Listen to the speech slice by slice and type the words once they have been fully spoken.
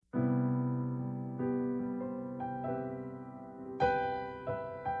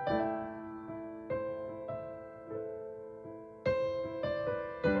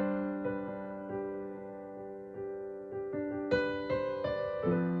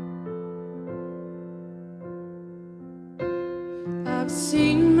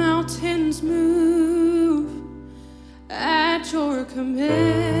seen mountains move at your command.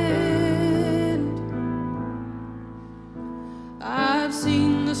 I've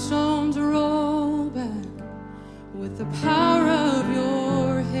seen the stones roll back with the power of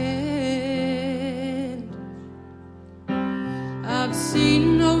your hand. I've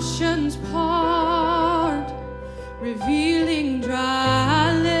seen oceans part, revealing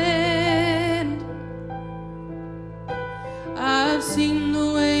dry land. I've seen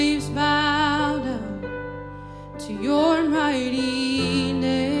the waves bow down to your mighty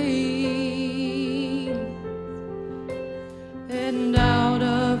name. And out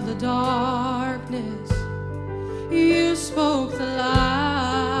of the darkness you spoke the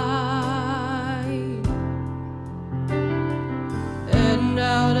light. And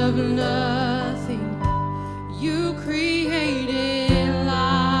out of nothing you created life.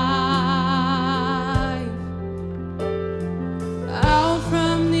 Out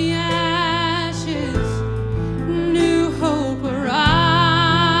from the ashes new hope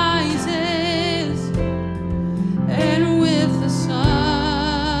arises, and with the sunrise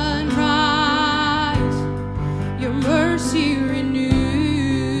your mercy renews.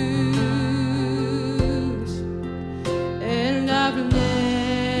 And I've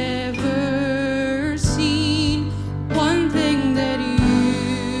never seen one thing that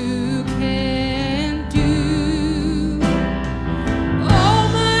you can't do.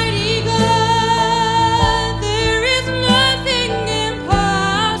 Almighty God, there is nothing impossible.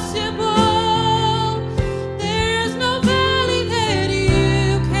 There's no valley that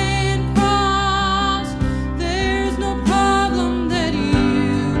you can't cross. There's no problem that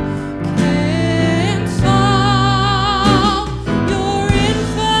you can't solve. Your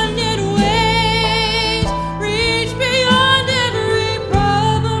infinite ways reach beyond every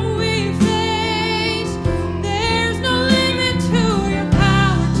problem we face. There's no limit to your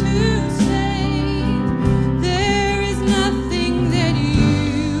power to save. There is nothing that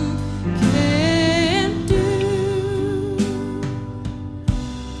you can't do.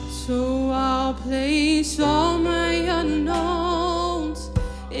 So I'll place all my unknowns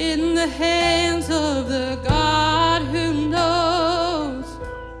in the hands of the God